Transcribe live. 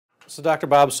So Dr.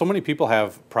 Bob, so many people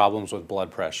have problems with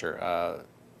blood pressure. A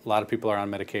lot of people are on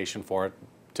medication for it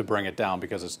to bring it down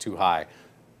because it's too high.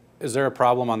 Is there a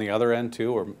problem on the other end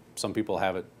too, or some people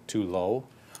have it too low?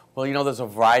 Well, you know, there's a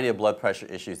variety of blood pressure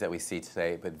issues that we see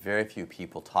today, but very few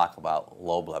people talk about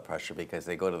low blood pressure because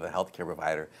they go to the healthcare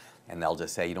provider and they'll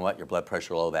just say, you know what, your blood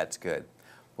pressure low, that's good.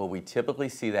 Well, we typically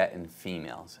see that in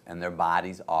females, and their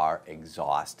bodies are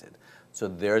exhausted. So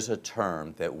there's a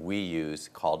term that we use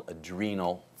called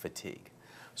adrenal fatigue.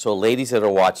 So ladies that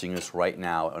are watching us right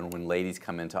now, and when ladies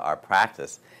come into our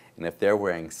practice, and if they're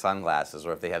wearing sunglasses,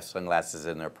 or if they have sunglasses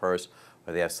in their purse,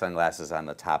 or they have sunglasses on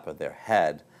the top of their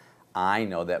head, I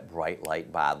know that bright light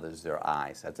bothers their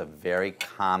eyes. That's a very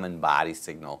common body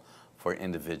signal for an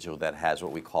individual that has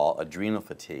what we call adrenal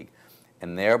fatigue.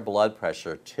 And their blood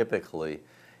pressure typically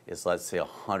is, let's say,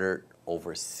 100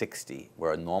 over 60,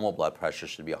 where a normal blood pressure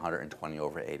should be 120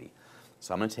 over 80.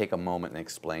 So I'm going to take a moment and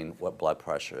explain what blood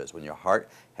pressure is. When your heart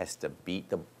has to beat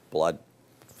the blood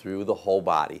through the whole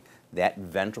body, that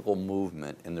ventricle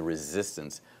movement and the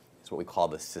resistance is what we call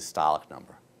the systolic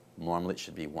number. Normally it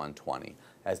should be 120.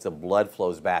 As the blood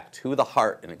flows back to the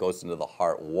heart and it goes into the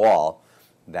heart wall,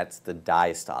 that's the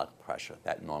diastolic pressure.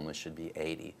 That normally should be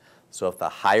 80. So if the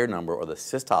higher number, or the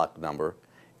systolic number,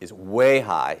 is way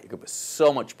high, it could put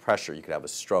so much pressure you could have a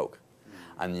stroke.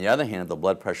 On the other hand, if the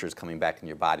blood pressure is coming back in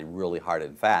your body really hard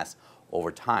and fast,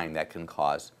 over time that can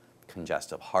cause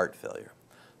congestive heart failure.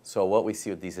 So what we see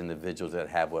with these individuals that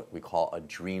have what we call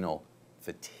adrenal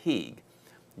fatigue,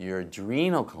 your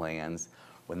adrenal glands,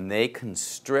 when they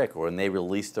constrict or when they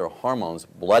release their hormones,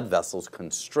 blood vessels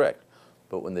constrict.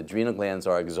 But when the adrenal glands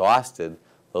are exhausted,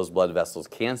 those blood vessels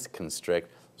can't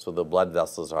constrict, so the blood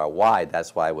vessels are wide.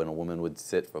 That's why when a woman would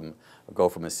go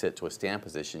from a sit to a stand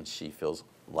position, she feels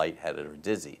lightheaded or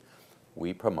dizzy.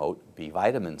 We promote B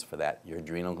vitamins for that. Your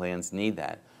adrenal glands need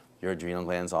that. Your adrenal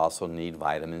glands also need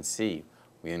vitamin C.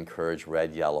 We encourage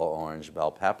red, yellow, orange, bell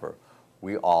pepper.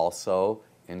 We also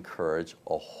encourage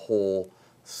a whole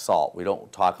salt. We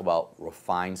don't talk about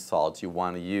refined salts. You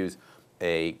want to use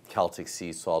a Celtic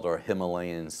sea salt or a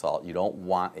Himalayan salt. You don't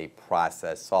want a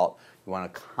processed salt. You want a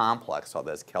complex salt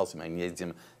that's calcium,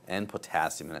 magnesium, and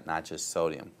potassium in it, not just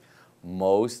sodium.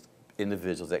 Most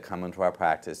individuals that come into our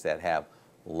practice that have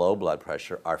low blood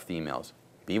pressure are females.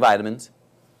 B vitamins,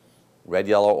 red,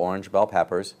 yellow, orange, bell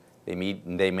peppers. They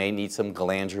may need some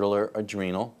glandular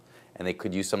adrenal, and they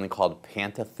could use something called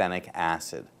pantothenic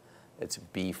acid. It's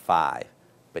B5.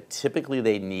 But typically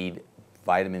they need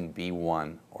vitamin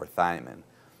B1 or thiamine.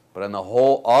 But on the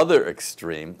whole other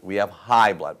extreme, we have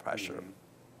high blood pressure.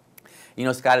 You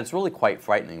know, Scott, it's really quite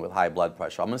frightening with high blood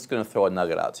pressure. I'm just going to throw a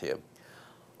nugget out to you.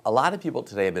 A lot of people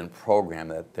today have been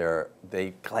programmed that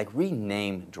they like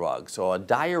rename drugs. So a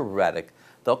diuretic,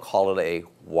 they'll call it a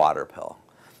water pill.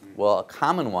 Well, a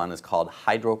common one is called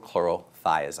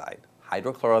hydrochlorothiazide.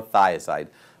 Hydrochlorothiazide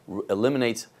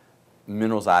eliminates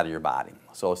minerals out of your body.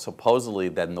 So supposedly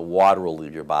then the water will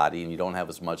leave your body and you don't have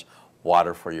as much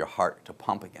water for your heart to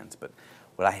pump against. But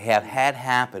what I have had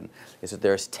happen is that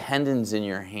there's tendons in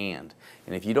your hand,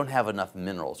 and if you don't have enough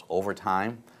minerals over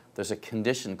time, there's a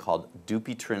condition called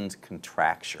Dupuytren's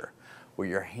contracture, where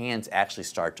your hands actually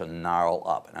start to gnarl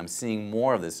up. And I'm seeing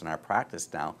more of this in our practice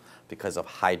now because of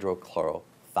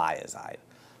hydrochlorothiazide.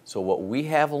 So what we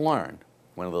have learned,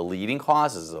 one of the leading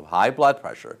causes of high blood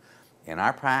pressure in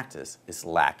our practice is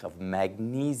lack of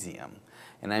magnesium.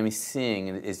 And I'm seeing,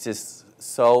 and it's just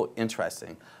so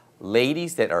interesting,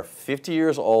 ladies that are 50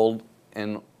 years old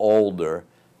and older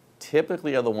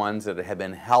typically are the ones that have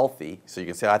been healthy. So you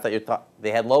can say, I thought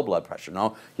they had low blood pressure.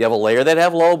 No, you have a layer that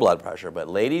have low blood pressure, but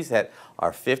ladies that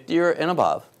are 50 or and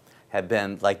above have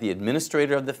been like the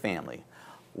administrator of the family,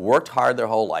 worked hard their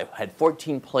whole life, had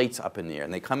 14 plates up in the air,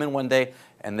 and they come in one day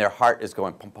and their heart is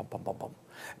going pum, pum, pum, pum, pum.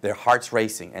 Their heart's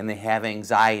racing, and they have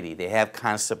anxiety, they have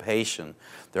constipation,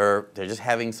 they're just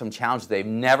having some challenges they've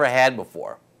never had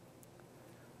before.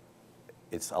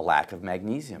 It's a lack of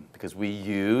magnesium because we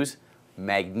use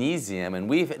magnesium,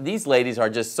 and these ladies are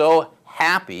just so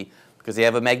happy because they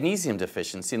have a magnesium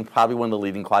deficiency, and probably one of the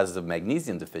leading causes of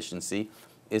magnesium deficiency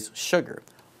is sugar.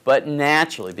 But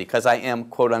naturally, because I am,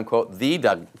 quote unquote, the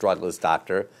drugless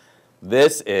doctor,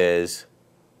 this is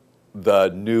the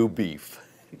new beef.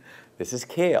 This is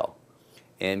kale.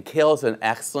 And kale is an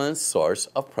excellent source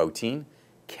of protein,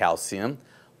 calcium,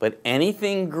 but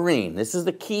anything green, this is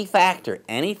the key factor,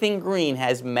 anything green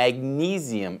has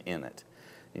magnesium in it.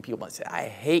 And people might say, I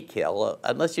hate kale, well,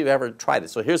 unless you've ever tried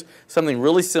it. So here's something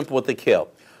really simple with the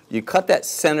kale. You cut that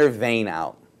center vein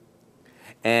out,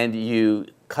 and you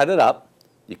cut it up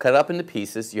into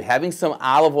pieces. You're having some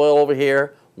olive oil over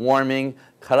here, warming,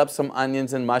 cut up some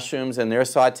onions and mushrooms, and they're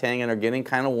sauteing and are getting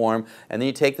kind of warm, and then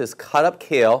you take this cut up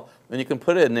kale and you can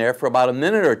put it in there for about a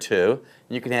minute or two,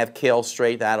 and you can have kale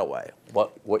straight that away.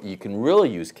 What you can really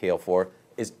use kale for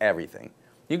is everything.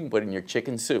 You can put it in your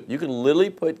chicken soup. You can literally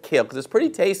put kale, because it's pretty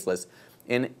tasteless,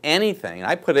 in anything.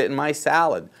 I put it in my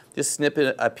salad. Just snip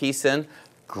it a piece in.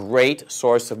 Great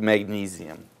source of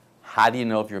magnesium. How do you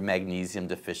know if you're magnesium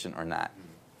deficient or not?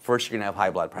 First, you're going to have high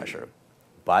blood pressure.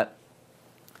 But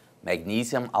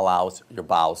magnesium allows your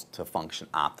bowels to function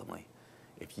optimally.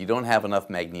 If you don't have enough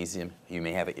magnesium, you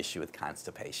may have an issue with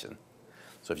constipation.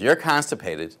 So if you're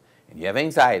constipated and you have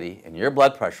anxiety and your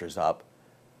blood pressure is up,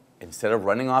 instead of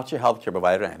running off to your healthcare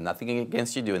provider, I have nothing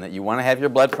against you doing that, you want to have your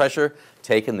blood pressure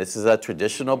taken. This is a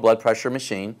traditional blood pressure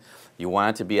machine. You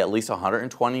want it to be at least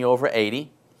 120 over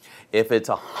 80. If it's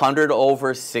 100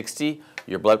 over 60,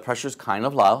 your blood pressure is kind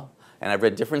of low. And I've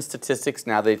read different statistics.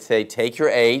 Now they say take your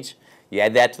age, you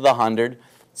add that to the 100.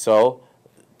 So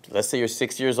let's say you're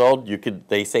 6 years old,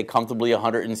 they say comfortably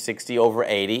 160 over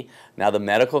 80. Now the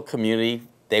medical community,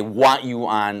 they want you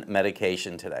on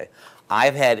medication today.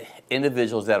 I've had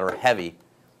individuals that are heavy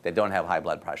that don't have high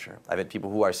blood pressure. I've had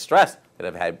people who are stressed that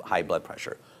have had high blood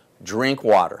pressure. Drink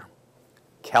water.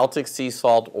 Celtic sea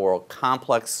salt or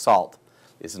complex salt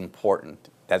is important.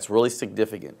 That's really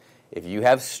significant. If you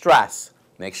have stress,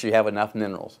 make sure you have enough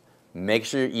minerals. Make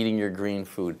sure you're eating your green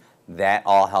food. That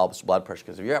all helps blood pressure,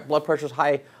 because if your blood pressure is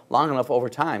high long enough over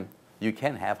time, you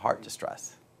can have heart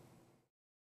distress.